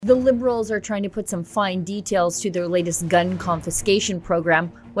The Liberals are trying to put some fine details to their latest gun confiscation program.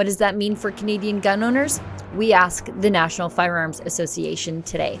 What does that mean for Canadian gun owners? We ask the National Firearms Association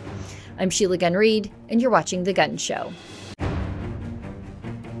today. I'm SHEILA Gunn Reid, and you're watching The Gun Show.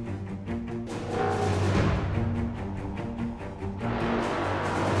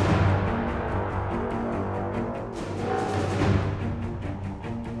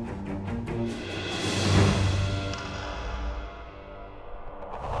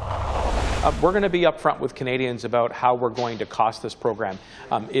 We're going to be upfront with Canadians about how we're going to cost this program.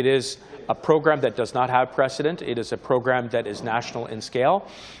 It is a program that does not have precedent. It is a program that is national in scale,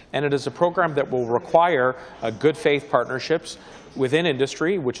 and it is a program that will require good faith partnerships within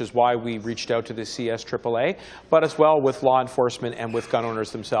industry, which is why we reached out to the CSAAA, but as well with law enforcement and with gun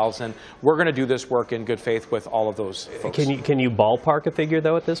owners themselves. And we're going to do this work in good faith with all of those folks. Can you ballpark a figure,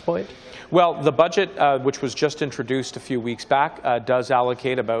 though, at this point? Well, the budget, which was just introduced a few weeks back, does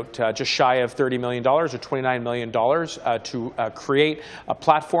allocate about just shy of $30 million or $29 million to create a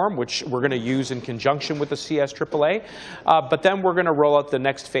platform, which we're going to use in conjunction with the CSAAA. But then we're going to roll out the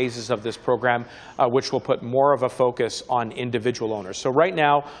next phases of this program, which will put more of a focus on individual owners. So right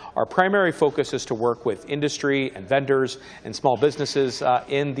now, our primary focus is to work with industry and vendors and small businesses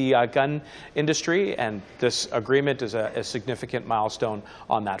in the gun industry, and this agreement is a significant milestone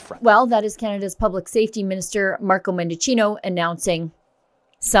on that front. Well, that is Canada's Public Safety Minister, Marco Mendicino, announcing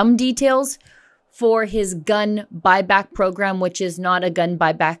some details for his gun buyback program, which is not a gun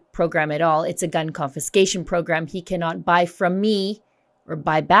buyback program at all. It's a gun confiscation program. He cannot buy from me or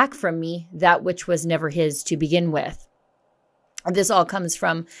buy back from me that which was never his to begin with. This all comes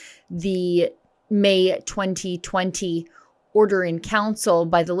from the May 2020 order in council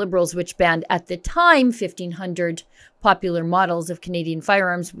by the Liberals, which banned at the time 1,500 popular models of Canadian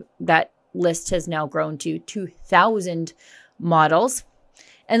firearms. That list has now grown to 2,000 models.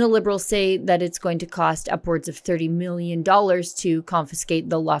 And the Liberals say that it's going to cost upwards of $30 million to confiscate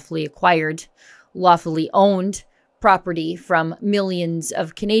the lawfully acquired, lawfully owned property from millions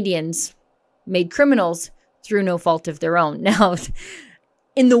of Canadians made criminals through no fault of their own. Now,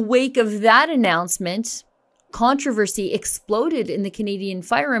 in the wake of that announcement, controversy exploded in the Canadian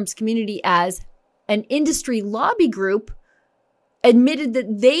firearms community as an industry lobby group admitted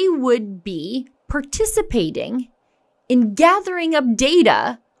that they would be participating in gathering up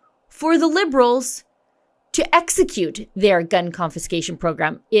data for the Liberals to execute their gun confiscation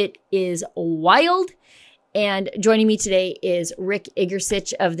program. It is wild. And joining me today is Rick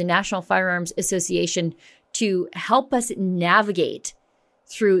Igersich of the National Firearms Association to help us navigate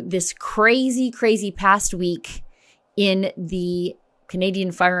through this crazy, crazy past week in the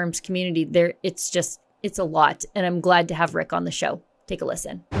Canadian firearms community. It's a lot. And I'm glad to have Rick on the show. Take a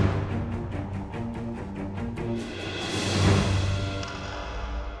listen.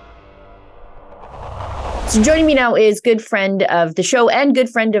 So joining me now is good friend of the show and good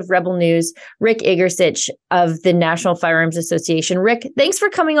friend of Rebel News, Rick Igersich of the National Firearms Association. Rick, thanks for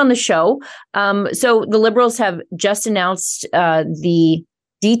coming on the show. So the Liberals have just announced the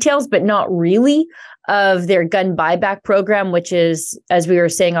details, but not really, of their gun buyback program, which is, as we were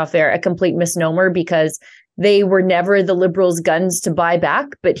saying off air, a complete misnomer because they were never the Liberals' guns to buy back,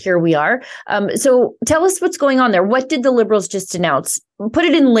 but here we are. So tell us what's going on there. What did the Liberals just announce? Put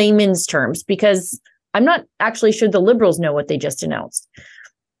it in layman's terms, because I'm not actually sure the Liberals know what they just announced.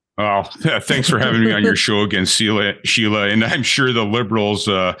 Oh, thanks for having me on your show again, SHEILA. And I'm sure the Liberals,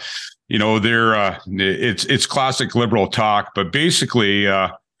 it's classic Liberal talk. But basically,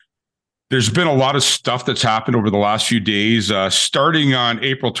 there's been a lot of stuff that's happened over the last few days. Starting on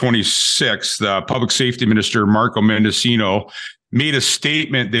April 26th, the Public Safety Minister, Marco Mendicino, made a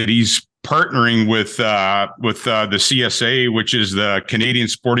statement that he's partnering with the CSA, which is the Canadian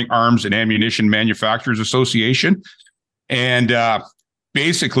Sporting Arms and Ammunition Manufacturers Association. And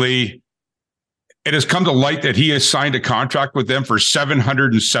basically, it has come to light that he has signed a contract with them for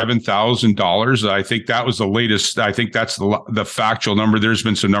 $707,000. I think that was the latest. I think that's the factual number. There's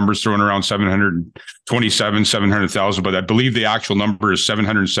been some numbers thrown around 700,000, but I believe the actual number is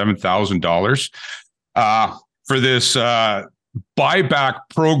 $707,000 for this buyback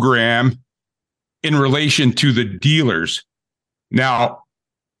program in relation to the dealers. Now,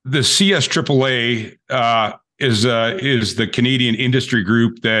 the CSAAA is the Canadian industry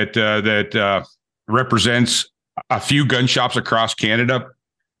group that represents a few gun shops across Canada,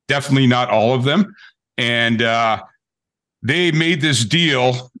 definitely not all of them. And they made this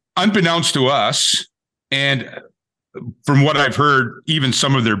deal unbeknownst to us. And from what I've heard, even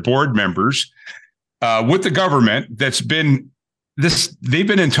some of their board members with the government they've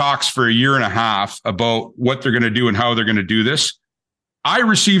been in talks for a year and a half about what they're going to do and how they're going to do this. I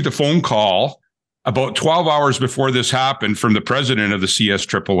received a phone call about 12 hours before this happened from the president of the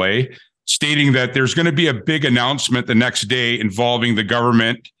CSAAA stating that there's going to be a big announcement the next day involving the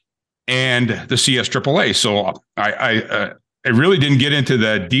government and the CSAAA. So I really didn't get into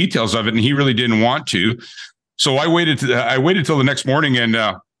the details of it, and he really didn't want to. So I waited till the next morning, and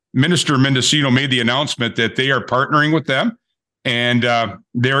Minister Mendicino made the announcement that they are partnering with them, and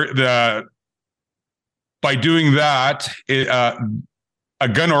by doing that, a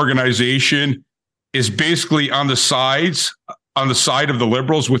gun organization is basically on the side of the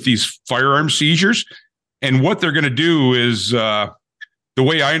Liberals with these firearm seizures. And what they're going to do is, the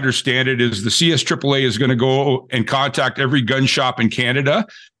way I understand it, is the CSAAA is going to go and contact every gun shop in Canada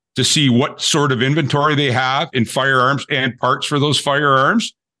to see what sort of inventory they have in firearms and parts for those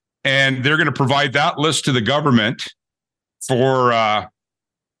firearms. And they're going to provide that list to the government for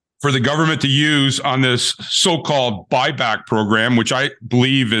the government to use on this so-called buyback program, which I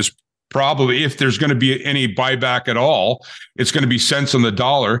believe is probably, if there's going to be any buyback at all, it's going to be cents on the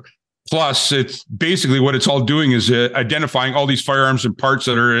dollar. Plus, it's basically what it's all doing is identifying all these firearms and parts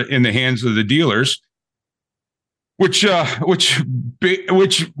that are in the hands of the dealers, which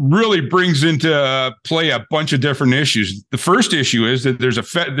really brings into play a bunch of different issues. The first issue is that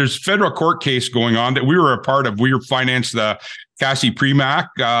there's federal court case going on that we were a part of. We financed the Cassie Premack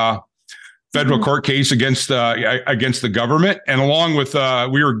federal court case against the government, and along with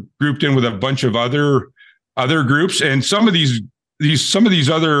we were grouped in with a bunch of other groups, and some of these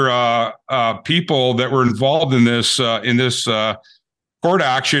other people that were involved in this court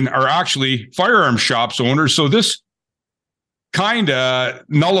action are actually firearm shops owners. So this kind of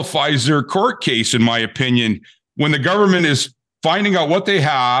nullifies their court case, in my opinion, when the government is finding out what they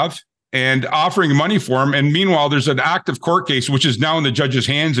have and offering money for them. And meanwhile, there's an active court case, which is now in the judge's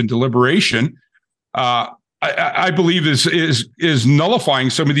hands in deliberation. I believe is nullifying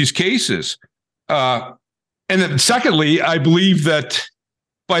some of these cases. And then secondly, I believe that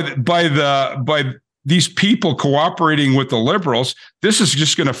by these people cooperating with the Liberals, this is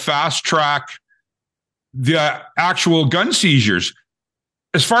just going to fast track the actual gun seizures.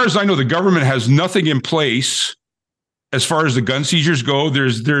 As far as I know, the government has nothing in place as far as the gun seizures go.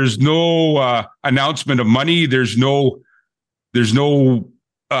 There's no announcement of money. There's no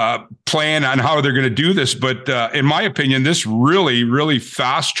plan on how they're going to do this. But in my opinion, this really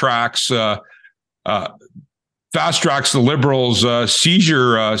fast tracks the Liberals'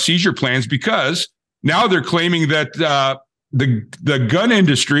 seizure plans, because now they're claiming that the gun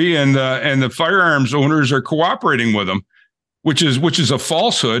industry and the firearms owners are cooperating with them, which is a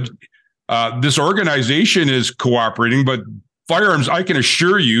falsehood. This organization is cooperating, but I can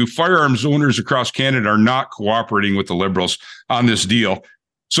assure you, firearms owners across Canada are not cooperating with the Liberals on this deal.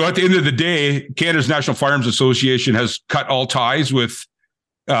 So at the end of the day, Canada's National Firearms Association has cut all ties with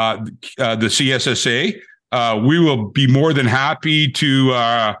the CSSA. We will be more than happy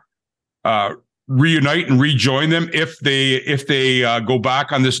to reunite and rejoin them if they go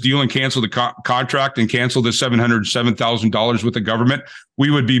back on this deal and cancel the contract and cancel the $707,000 with the government.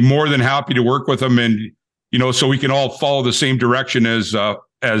 We would be more than happy to work with them, and so we can all follow the same direction as far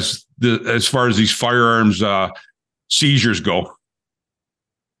as these firearms seizures go.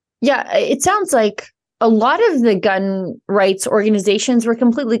 Yeah, it sounds like a lot of the gun rights organizations were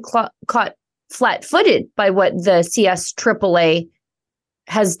completely caught flat-footed by what the CSAAA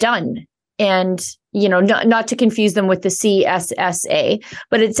has done. And, not to confuse them with the CSSA,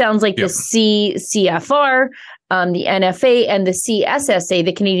 but it sounds like the CCFR, the NFA, and the CSSA,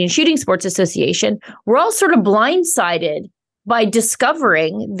 the Canadian Shooting Sports Association, were all sort of blindsided by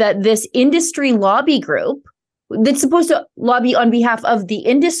discovering that this industry lobby group that's supposed to lobby on behalf of the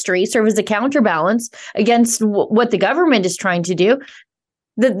industry, serve as a counterbalance against what the government is trying to do,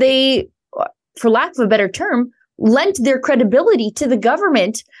 that they, for lack of a better term, lent their credibility to the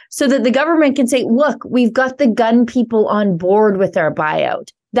government so that the government can say, look, we've got the gun people on board with our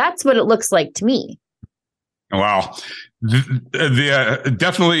buyout. That's what it looks like to me. Wow.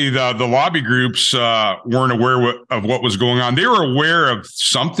 Definitely the lobby groups weren't aware of what was going on. They were aware of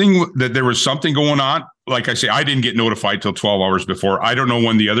that there was something going on. Like I say, I didn't get notified till 12 hours before. I don't know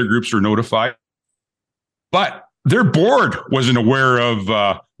when the other groups were notified, but their board wasn't aware of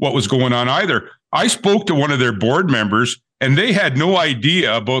what was going on either. I spoke to one of their board members, and they had no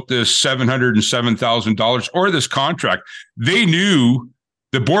idea about this $707,000 or this contract. The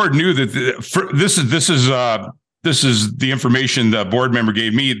board knew that this is the information the board member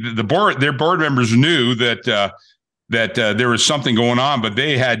gave me. Their board members knew that there was something going on, but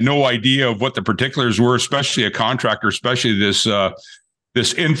they had no idea of what the particulars were, especially a contractor, especially this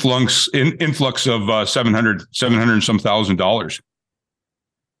influx of $700 and some $1,000.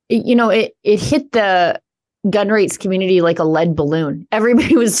 it hit the gun rights community like a lead balloon.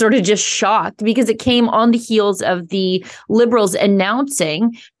 Everybody was sort of just shocked because it came on the heels of the Liberals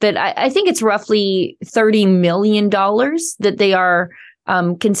announcing that I think it's roughly $30 million that they are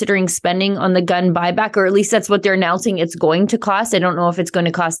considering spending on the gun buyback, or at least that's what they're announcing it's going to cost. I don't know if it's going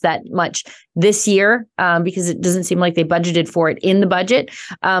to cost that much this year because it doesn't seem like they budgeted for it in the budget.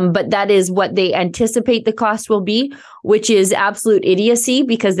 But that is what they anticipate the cost will be, which is absolute idiocy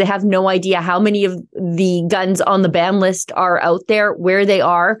because they have no idea how many of the guns on the ban list are out there, where they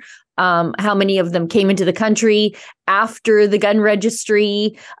are. How many of them came into the country after the gun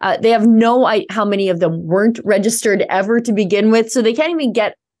registry. They have no idea how many of them weren't registered ever to begin with. So they can't even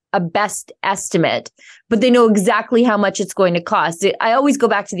get a best estimate, but they know exactly how much it's going to cost. I always go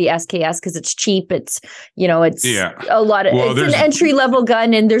back to the SKS because it's cheap. It's a lot of, it's an entry level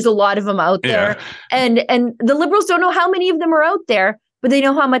gun and there's a lot of them out there. And the Liberals don't know how many of them are out there, but they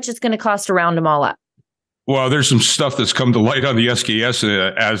know how much it's going to cost to round them all up. Well, there's some stuff that's come to light on the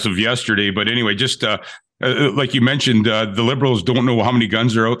SKS as of yesterday. But anyway, just like you mentioned, the Liberals don't know how many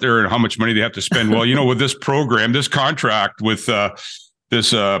guns are out there and how much money they have to spend. Well, with this program, this contract with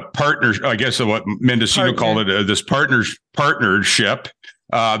this partner, I guess what Mendocino called it, this partnership,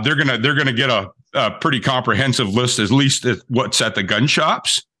 they're gonna get a pretty comprehensive list, at least at what's at the gun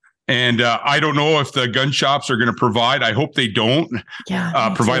shops. And I don't know if the gun shops are going to provide. I hope they don't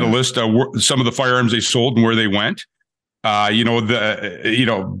provide a list of some of the firearms they sold and where they went. By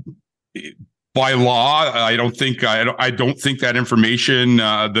law, I don't think that information.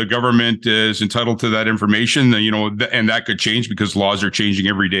 The government is entitled to that information. And that could change because laws are changing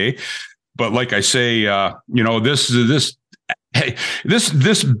every day. But like I say,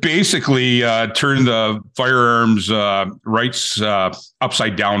 this basically turned the firearms rights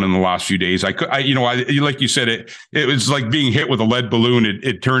upside down in the last few days. Like you said, it was like being hit with a lead balloon.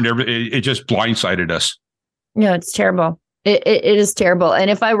 It turned it just blindsided us. No, it's terrible. It is terrible. And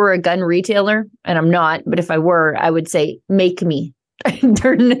if I were a gun retailer, and I'm not, but if I were, I would say, make me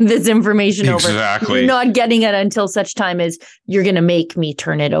turn this information over. Exactly. You're not getting it until such time as you're going to make me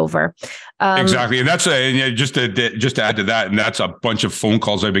turn it over. Exactly. And that's just to add to that. And that's a bunch of phone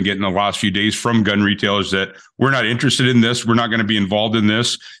calls I've been getting the last few days from gun retailers that we're not interested in this. We're not going to be involved in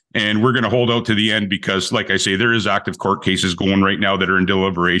this. And we're going to hold out to the end because, like I say, there is active court cases going right now that are in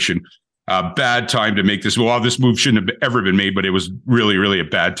deliberation. Bad time to make this. Well, this move shouldn't have ever been made, but it was really, really a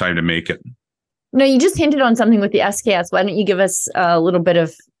bad time to make it. No, you just hinted on something with the SKS. Why don't you give us a little bit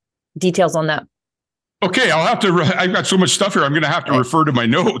of details on that? Okay, I'll have to. I've got so much stuff here. I'm going to have to refer to my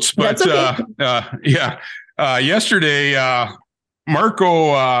notes. But That's okay. Yesterday,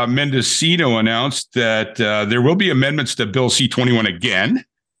 Marco Mendocino announced that there will be amendments to Bill C-21 again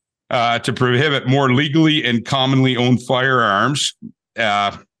to prohibit more legally and commonly owned firearms.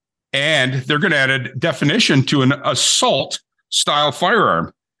 And they're going to add a definition to an assault style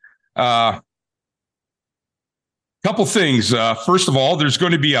firearm. Couple things. First of all, there's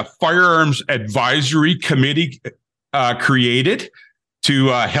going to be a firearms advisory committee created to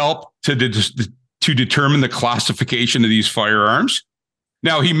help to determine the classification of these firearms.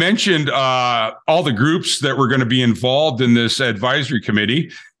 Now, he mentioned all the groups that were going to be involved in this advisory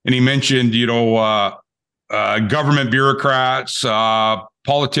committee, and he mentioned, government bureaucrats,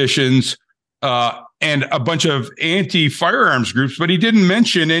 politicians, and a bunch of anti-firearms groups, but he didn't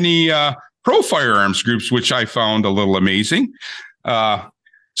mention any pro-firearms groups, which I found a little amazing.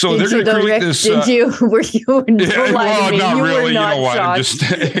 So they're going to create this. Did you? Were you? Well, not you really. Not you know what? Just,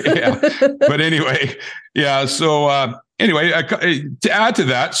 But anyway, yeah. So to add to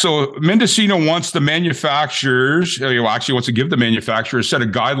that, so Mendocino wants the manufacturers, actually wants to give the manufacturers a set of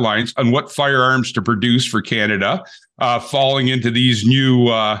guidelines on what firearms to produce for Canada, falling into these new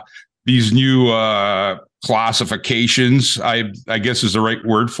classifications. I guess is the right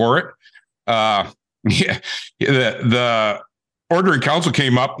word for it. The Order in Council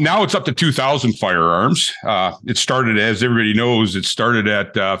came up. Now it's up to 2,000 firearms. It started, as everybody knows, it started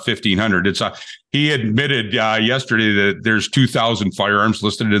at 1,500. He admitted yesterday that there's 2,000 firearms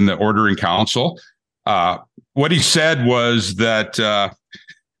listed in the Order in Council. What he said was that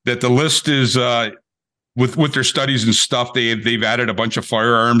the list is with their studies and stuff. They've added a bunch of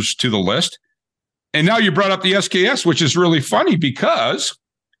firearms to the list. And now you brought up the SKS, which is really funny because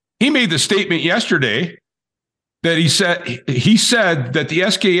he made the statement yesterday that he said that the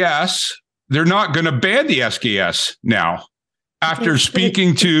SKS, they're not going to ban the SKS now. After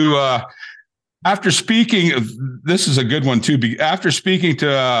speaking, this is a good one too. After speaking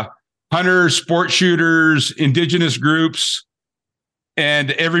to hunters, sport shooters, Indigenous groups,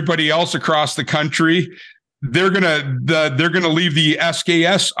 and everybody else across the country, they're gonna leave the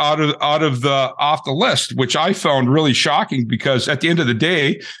SKS off the list, which I found really shocking, because at the end of the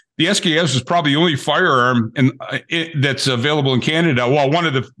day, the SKS is probably the only firearm that's available in Canada. Well, one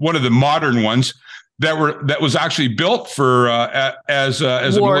of the modern ones that was actually built for as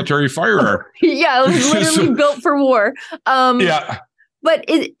a military firearm. Yeah, it was literally built for war. Yeah, but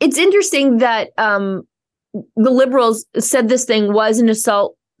it's interesting that the Liberals said this thing was an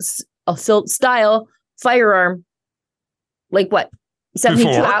assault style firearm, like what, 72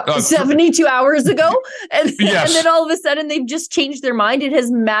 hours ago, and, yes. And then all of a sudden they've just changed their mind. It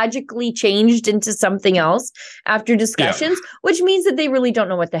has magically changed into something else after discussions, which means that they really don't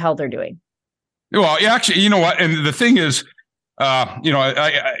know what the hell they're doing. Well, actually, you know what? And the thing is,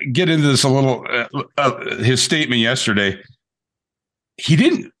 I get into this a little, his statement yesterday. He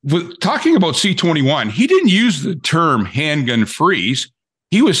didn't, talking about C-21, he didn't use the term handgun freeze.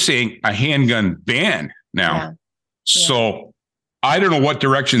 He was saying a handgun ban now. Yeah. So I don't know what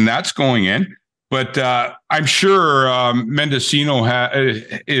direction that's going in, but I'm sure Mendocino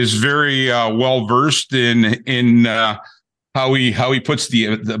is very well versed in how he puts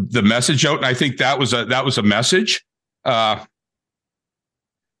the message out, and I think that was a message. And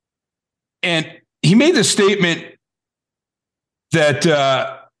he made the statement that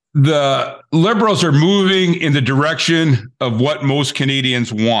the Liberals are moving in the direction of what most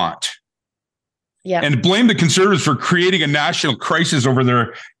Canadians want. Yeah. And blame the Conservatives for creating a national crisis over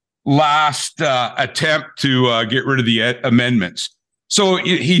their last attempt to get rid of the amendments. So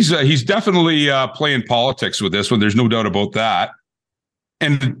he's definitely playing politics with this one. There's no doubt about that.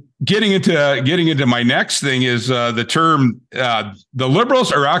 And getting into my next thing is the term, the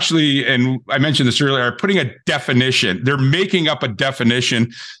Liberals are actually, and I mentioned this earlier, are putting a definition. They're making up a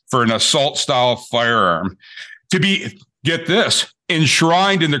definition for an assault style firearm to be, get this,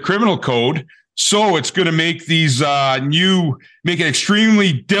 enshrined in the criminal code. So it's going to make make it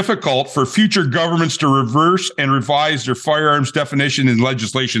extremely difficult for future governments to reverse and revise their firearms definition in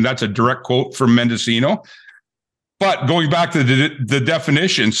legislation. That's a direct quote from Mendocino. But going back to the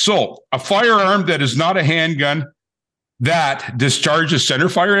definition, so a firearm that is not a handgun that discharges center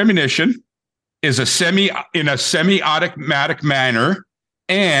fire ammunition is in a semi-automatic manner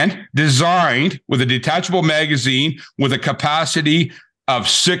and designed with a detachable magazine with a capacity of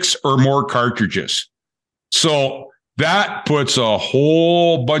 6 or more cartridges. So that puts a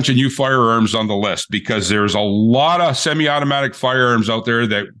whole bunch of new firearms on the list, because there's a lot of semi-automatic firearms out there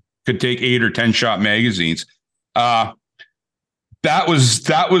that could take 8 or 10 shot magazines. That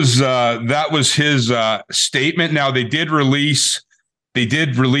was his statement. Now they did release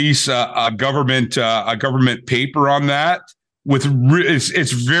a government paper on that.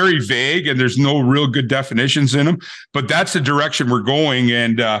 It's very vague and there's no real good definitions in them, but that's the direction we're going.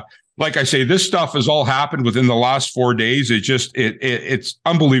 And like I say, this stuff has all happened within the last 4 days. It's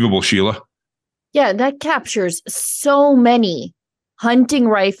unbelievable, Sheila. Yeah, that captures so many hunting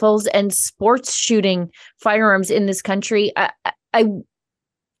rifles and sports shooting firearms in this country. I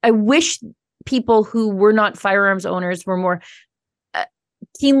wish people who were not firearms owners were more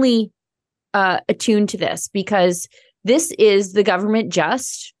keenly attuned to this, because this is the government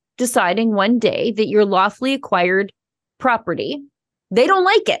just deciding one day that your lawfully acquired property, they don't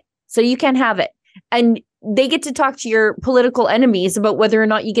like it, so you can't have it. And they get to talk to your political enemies about whether or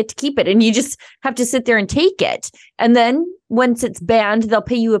not you get to keep it. And you just have to sit there and take it. And then once it's banned, they'll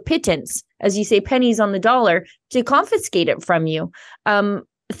pay you a pittance, as you say, pennies on the dollar, to confiscate it from you.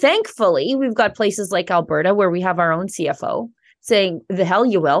 Thankfully, we've got places like Alberta where we have our own CFO saying, the hell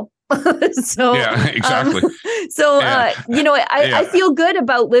you will. So yeah, exactly. I feel good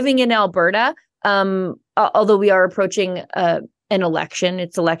about living in Alberta. Although we are approaching an election,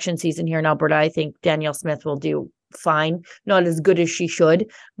 it's election season here in Alberta. I think Danielle Smith will do fine, not as good as she should,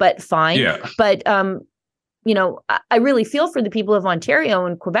 but fine. Yeah. But I really feel for the people of Ontario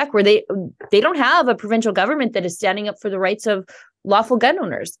and Quebec, where they don't have a provincial government that is standing up for the rights of lawful gun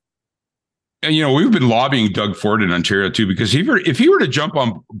owners. And, we've been lobbying Doug Ford in Ontario, too, because if he were to jump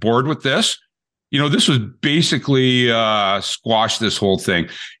on board with this, this was basically squash this whole thing.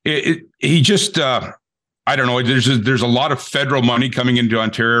 He just, I don't know, there's a lot of federal money coming into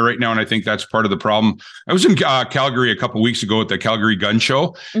Ontario right now, and I think that's part of the problem. I was in Calgary a couple of weeks ago at the Calgary Gun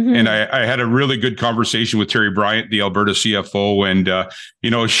Show, and I had a really good conversation with Terry Bryant, the Alberta CFO, and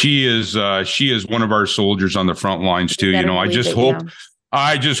she is one of our soldiers on the front lines too.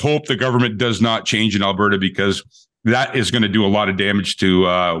 I just hope the government does not change in Alberta, because that is going to do a lot of damage to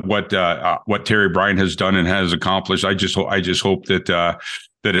what Terry Bryant has done and has accomplished. I just hope that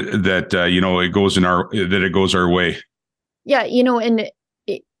it goes our way. Yeah, and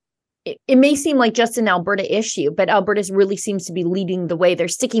it may seem like just an Alberta issue, but Alberta really seems to be leading the way. They're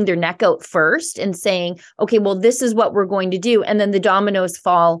sticking their neck out first and saying, okay, well, this is what we're going to do. And then the dominoes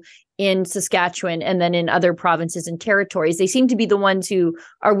fall in Saskatchewan and then in other provinces and territories. They seem to be the ones who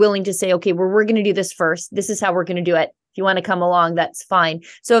are willing to say, okay, well, we're going to do this first. This is how we're going to do it. If you want to come along, that's fine.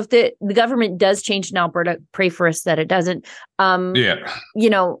 So if the government does change in Alberta, pray for us that it doesn't. You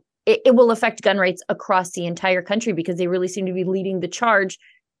know, it will affect gun rights across the entire country because they really seem to be leading the charge,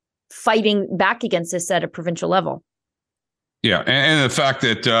 fighting back against this at a provincial level. Yeah, and the fact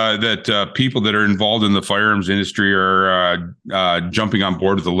that people that are involved in the firearms industry are jumping on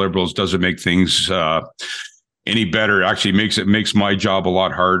board with the Liberals doesn't make things any better. It actually makes my job a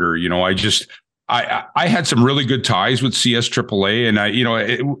lot harder. You know, I had some really good ties with CS AAA, and I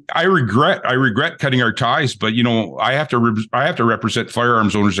regret cutting our ties, but you know, I have to represent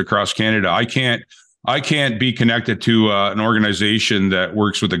firearms owners across Canada. I can't be connected to an organization that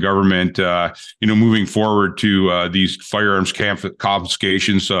works with the government, moving forward to these firearms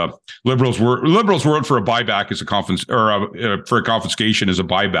confiscations. Liberals were for a buyback as for a confiscation as a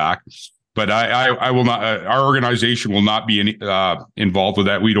buyback, but I will not. Our organization will not be involved with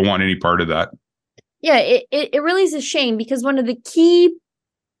that. We don't want any part of that. Yeah, it really is a shame because one of the key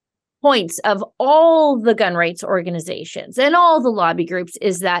points of all the gun rights organizations and all the lobby groups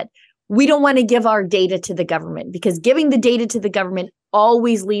is that we don't want to give our data to the government because giving the data to the government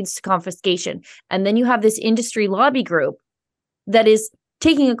always leads to confiscation. And then you have this industry lobby group that is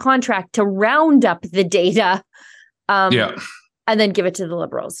taking a contract to round up the data and then give it to the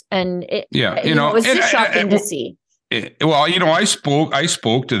Liberals. And it was just shocking to see. I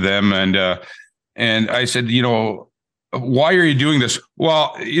spoke to them and I said, why are you doing this?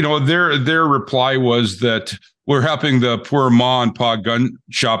 Well, their reply was that we're helping the poor ma and pa gun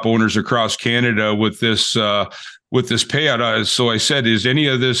shop owners across Canada with this payout. So I said, is any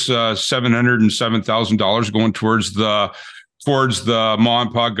of this $707,000 going towards the ma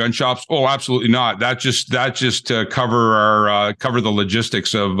and pa gun shops? Oh, absolutely not. That just to cover the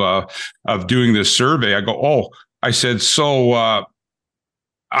logistics of doing this survey. I go, oh, I said, so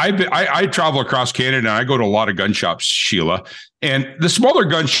I travel across Canada and I go to a lot of gun shops, Sheila, and the smaller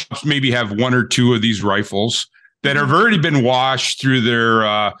gun shops maybe have one or two of these rifles that have already been washed through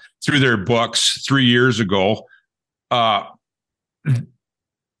their books 3 years ago.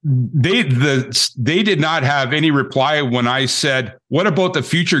 They did not have any reply when I said, what about the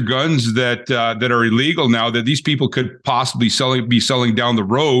future guns that are illegal now that these people could possibly be selling down the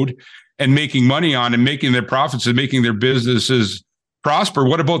road and making money on and making their profits and making their businesses prosper?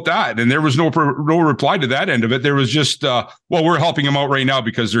 What about that? And there was no reply to that end of it. There was just, we're helping them out right now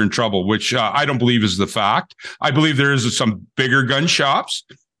because they're in trouble, which I don't believe is the fact. I believe there is some bigger gun shops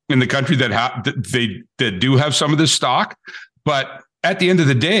in the country that do have some of this stock. But at the end of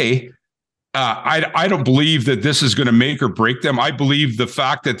the day, I don't believe that this is going to make or break them. I believe the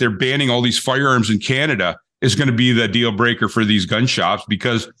fact that they're banning all these firearms in Canada is going to be the deal breaker for these gun shops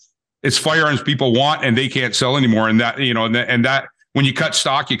because it's firearms people want and they can't sell anymore. And that, when you cut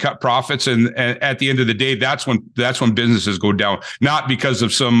stock, you cut profits, and at the end of the day, that's when businesses go down. Not because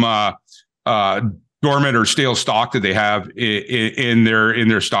of some dormant or stale stock that they have in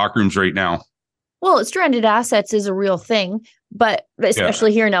their stock rooms right now. Well, stranded assets is a real thing, but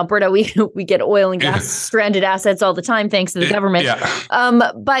especially here in Alberta, we get oil and gas stranded assets all the time, thanks to the government.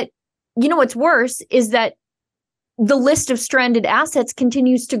 But what's worse is that the list of stranded assets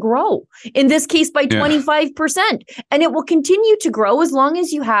continues to grow, in this case by 25%. And it will continue to grow as long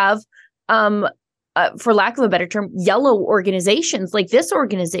as you have, for lack of a better term, yellow organizations like this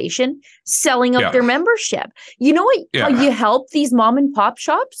organization selling up their membership. You know what? How you help these mom and pop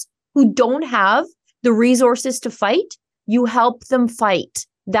shops who don't have the resources to fight? You help them fight.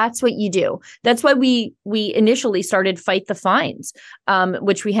 That's what you do. That's why we initially started Fight the Fines,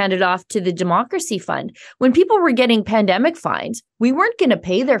 which we handed off to the Democracy Fund. When people were getting pandemic fines, we weren't going to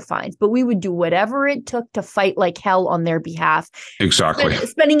pay their fines, but we would do whatever it took to fight like hell on their behalf. Exactly.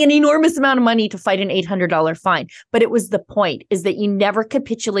 Spending an enormous amount of money to fight an $800 fine. But it was the point, is that you never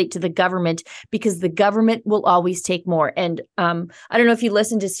capitulate to the government because the government will always take more. And I don't know if you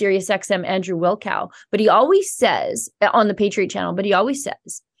listen to SiriusXM Andrew Wilkow, but he always says on the Patriot Channel,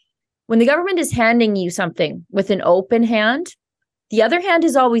 when the government is handing you something with an open hand, the other hand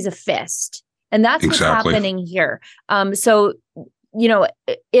is always a fist. And that's what's happening here. So,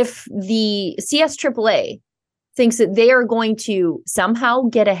 if the CS AAA thinks that they are going to somehow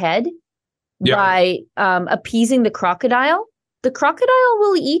get ahead by appeasing the crocodile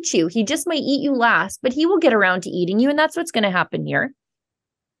will eat you. He just might eat you last, but he will get around to eating you. And that's what's going to happen here.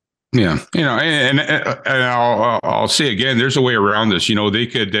 Yeah, and I'll say again, there's a way around this. They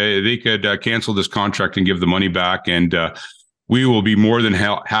could cancel this contract and give the money back, and we will be more than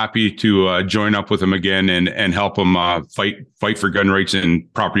happy to join up with them again and help them fight for gun rights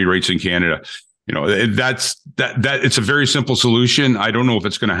and property rights in Canada. That it's a very simple solution. I don't know if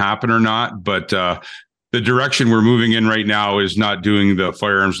it's going to happen or not, but the direction we're moving in right now is not doing the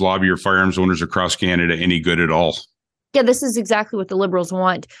firearms lobby or firearms owners across Canada any good at all. Yeah, this is exactly what the Liberals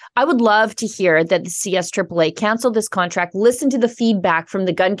want. I would love to hear that the CSAAA canceled this contract, listened to the feedback from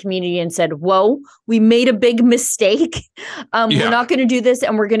the gun community and said, whoa, we made a big mistake. We're not going to do this,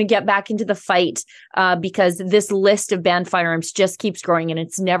 and we're going to get back into the fight because this list of banned firearms just keeps growing and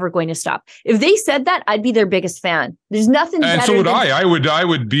it's never going to stop. If they said that, I'd be their biggest fan. There's nothing better. And so would I. I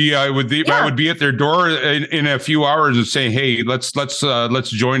would be at their door in a few hours and say, hey, let's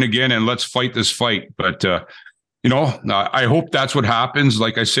join again and let's fight this fight. But I hope that's what happens.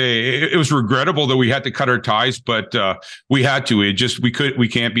 Like I say, it was regrettable that we had to cut our ties, but we had to. We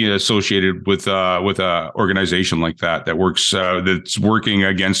can't be associated with a organization like that works that's working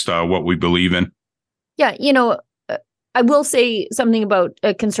against what we believe in. Yeah, I will say something about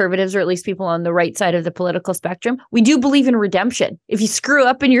conservatives, or at least people on the right side of the political spectrum. We do believe in redemption. If you screw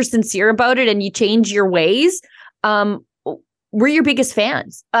up and you're sincere about it and you change your ways, we're your biggest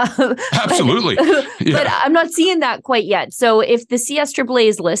fans. Absolutely. But I'm not seeing that quite yet. So if the CSAAA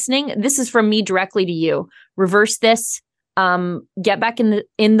is listening, this is from me directly to you. Reverse this. Get back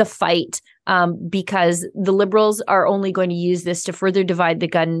in the fight, because the Liberals are only going to use this to further divide the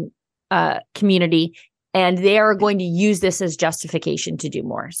gun community, and they are going to use this as justification to do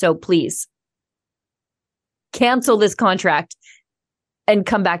more. So please cancel this contract and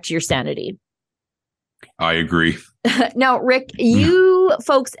come back to your sanity. I agree. Now, Rick, you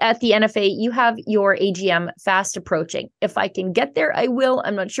folks at the NFA, you have your AGM fast approaching. If I can get there, I will.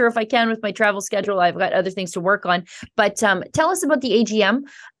 I'm not sure if I can with my travel schedule. I've got other things to work on. But tell us about the AGM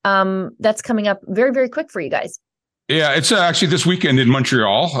that's coming up very, very quick for you guys. Yeah, it's actually this weekend in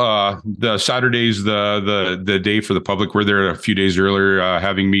Montreal. The Saturday's the day for the public. We're there a few days earlier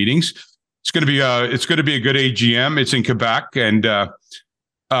having meetings. It's going to be a good AGM. It's in Quebec, and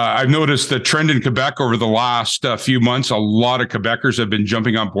I've noticed the trend in Quebec over the last few months. A lot of Quebecers have been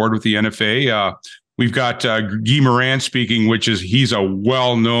jumping on board with the NFA. We've got Guy Morin speaking, he's a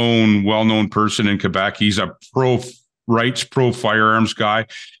well-known person in Quebec. He's a pro-rights, pro-firearms guy.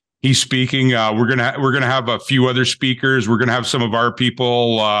 He's speaking. We're gonna have a few other speakers. We're gonna have some of our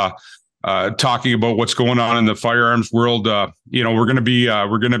people talking about what's going on in the firearms world. We're gonna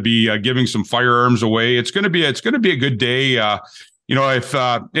be giving some firearms away. It's gonna be a good day.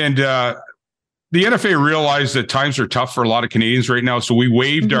 The NFA realized that times are tough for a lot of Canadians right now, so we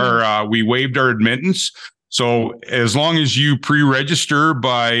waived our admittance. So as long as you pre-register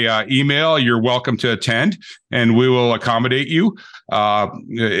by email, you're welcome to attend, and we will accommodate you.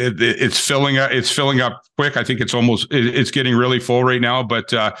 It's filling up quick. I think it's getting really full right now. But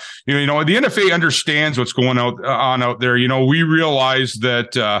the NFA understands what's going on out there. We realize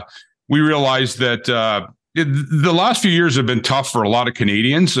that the last few years have been tough for a lot of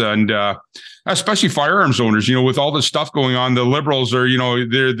Canadians, and especially firearms owners. With all this stuff going on, the Liberals are,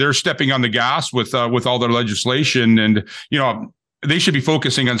 they're stepping on the gas with all their legislation, and they should be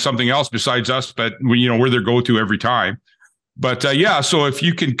focusing on something else besides us. But we're their go-to every time. But so if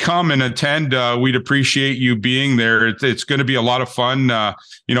you can come and attend, we'd appreciate you being there. It's going to be a lot of fun.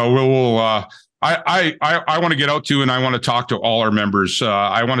 We'll. I want to get out to, and I want to talk to all our members.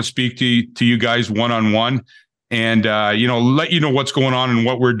 I want to speak to you guys one-on-one, and let you know what's going on and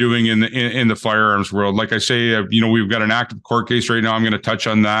what we're doing in the firearms world. Like I say, we've got an active court case right now. I'm going to touch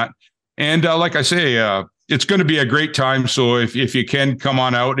on that, and like I say, it's going to be a great time. So if you can come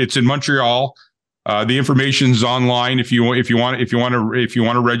on out, it's in Montreal. The information's online if you want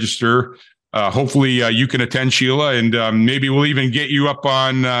to register. Hopefully you can attend, Sheila, and maybe we'll even get you up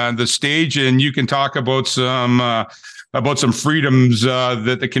on the stage, and you can talk about some freedoms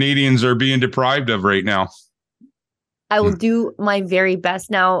that the Canadians are being deprived of right now. I will do my very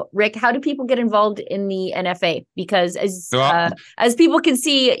best. Now, Rick, how do people get involved in the NFA? Because as people can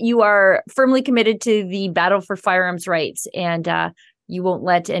see, you are firmly committed to the battle for firearms rights, and you won't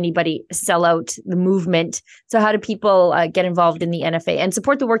let anybody sell out the movement. So how do people get involved in the NFA and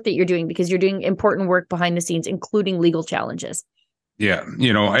support the work that you're doing? Because you're doing important work behind the scenes, including legal challenges. Yeah.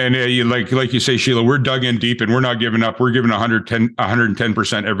 And like you say, Sheila, we're dug in deep, and we're not giving up. We're giving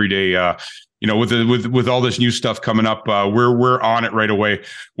 110% every day. With all this new stuff coming up, we're on it right away.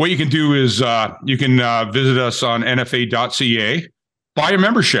 What you can do is you can visit us on nfa.ca. buy a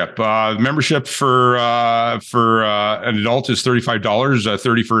membership. Membership for an adult is $35,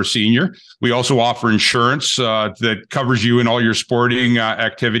 $30 for a senior. We also offer insurance that covers you in all your sporting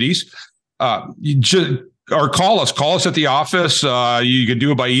activities. Or call us at the office. You can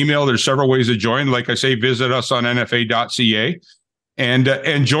do it by email. There's several ways to join. Like I say, visit us on nfa.ca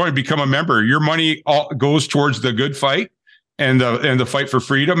and join, become a member. Your money goes towards the good fight and the fight for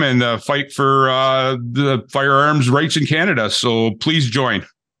freedom and the fight for the firearms rights in Canada. So please join.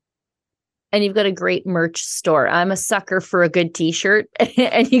 And you've got a great merch store. I'm a sucker for a good t-shirt,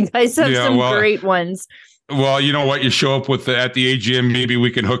 and you guys have some great ones. Well, you know what? You show up at the AGM, maybe we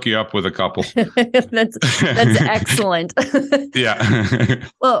can hook you up with a couple. That's excellent. Yeah.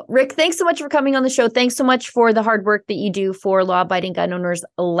 Well, Rick, thanks so much for coming on the show. Thanks so much for the hard work that you do for law-abiding gun owners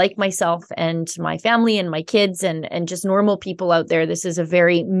like myself and my family and my kids and just normal people out there. This is a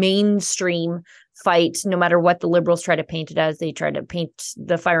very mainstream fight, no matter what the Liberals try to paint it as. They try to paint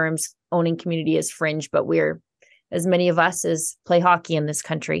the firearms owning community as fringe, but we're as many of us as play hockey in this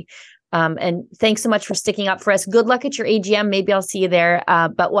country. And thanks so much for sticking up for us. Good luck at your AGM. Maybe I'll see you there,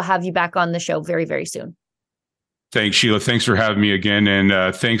 but we'll have you back on the show very, very soon. Thanks, Sheila. Thanks for having me again.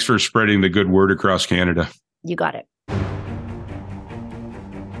 And thanks for spreading the good word across Canada. You got it.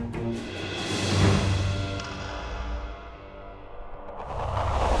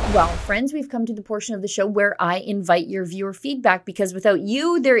 Well, friends, we've come to the portion of the show where I invite your viewer feedback, because without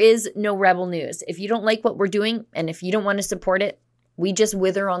you, there is no Rebel News. If you don't like what we're doing and if you don't want to support it, we just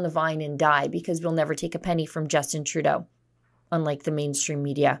wither on the vine and die, because we'll never take a penny from Justin Trudeau, unlike the mainstream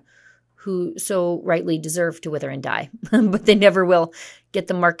media, who so rightly deserve to wither and die. But they never will get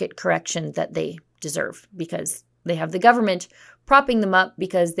the market correction that they deserve, because they have the government propping them up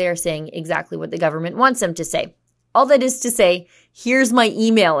because they're saying exactly what the government wants them to say. All that is to say, here's my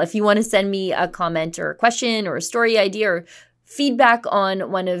email. If you want to send me a comment or a question or a story idea or feedback on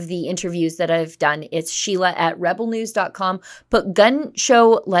one of the interviews that I've done, it's Sheila@rebelnews.com. Put gun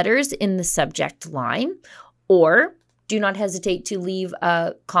show letters in the subject line, or do not hesitate to leave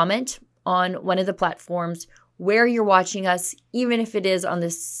a comment on one of the platforms where you're watching us, even if it is on the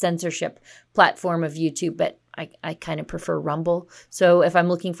censorship platform of YouTube. But I kind of prefer Rumble. So if I'm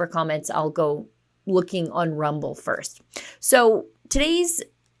looking for comments, I'll go looking on Rumble first. So today's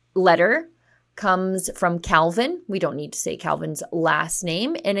letter comes from Calvin. We don't need to say Calvin's last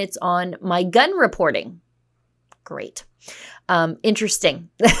name, and it's on my gun reporting. Great. Interesting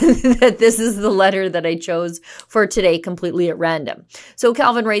that this is the letter that I chose for today, completely at random. So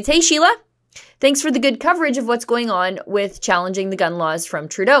Calvin writes, "Hey Sheila, thanks for the good coverage of what's going on with challenging the gun laws from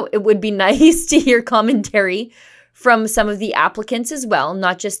Trudeau. It would be nice to hear commentary from some of the applicants as well,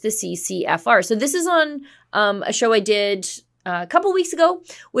 not just the CCFR." So this is on a show I did a couple weeks ago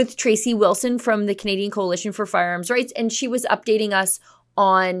with Tracy Wilson from the Canadian Coalition for Firearms Rights, and she was updating us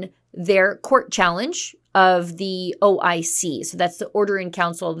on their court challenge of the OIC. So that's the Order in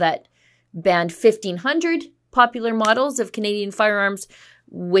Council that banned 1,500 popular models of Canadian firearms,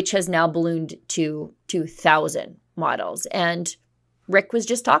 which has now ballooned to 2,000 models. And Rick was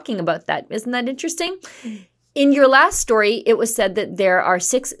just talking about that. Isn't that interesting? In your last story, it was said that there are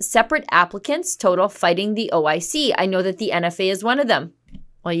 6 separate applicants total fighting the OIC. I know that the NFA is one of them.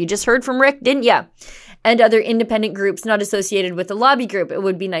 Well, you just heard from Rick, didn't you? And other independent groups not associated with the lobby group. It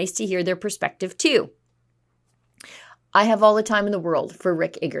would be nice to hear their perspective too. I have all the time in the world for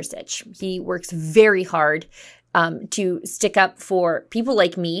Rick Igersich. He works very hard to stick up for people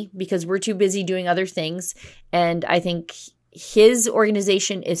like me, because we're too busy doing other things. And I think his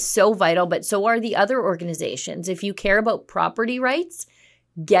organization is so vital, but so are the other organizations. If you care about property rights,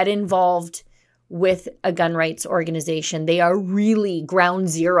 get involved with a gun rights organization. They are really ground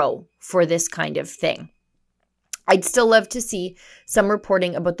zero for this kind of thing. I'd still love to see some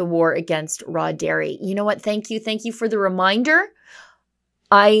reporting about the war against raw dairy. You know what? Thank you. Thank you for the reminder.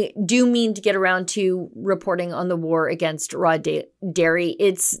 I do mean to get around to reporting on the war against raw dairy.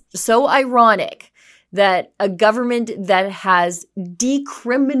 It's so ironic that a government that has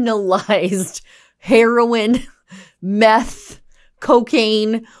decriminalized heroin, meth,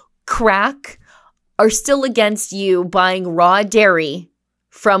 cocaine, crack are still against you buying raw dairy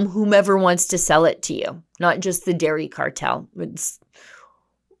from whomever wants to sell it to you, not just the dairy cartel. It's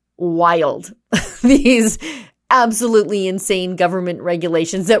wild. These absolutely insane government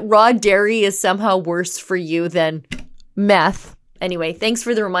regulations that raw dairy is somehow worse for you than meth. Anyway, thanks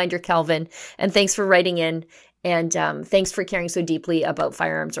for the reminder, Calvin, and thanks for writing in, and thanks for caring so deeply about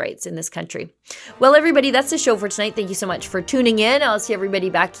firearms rights in this country. Well, everybody, that's the show for tonight. Thank you so much for tuning in. I'll see everybody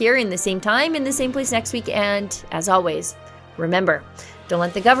back here in the same time, in the same place next week. And as always, remember, don't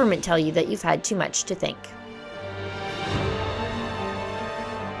let the government tell you that you've had too much to think.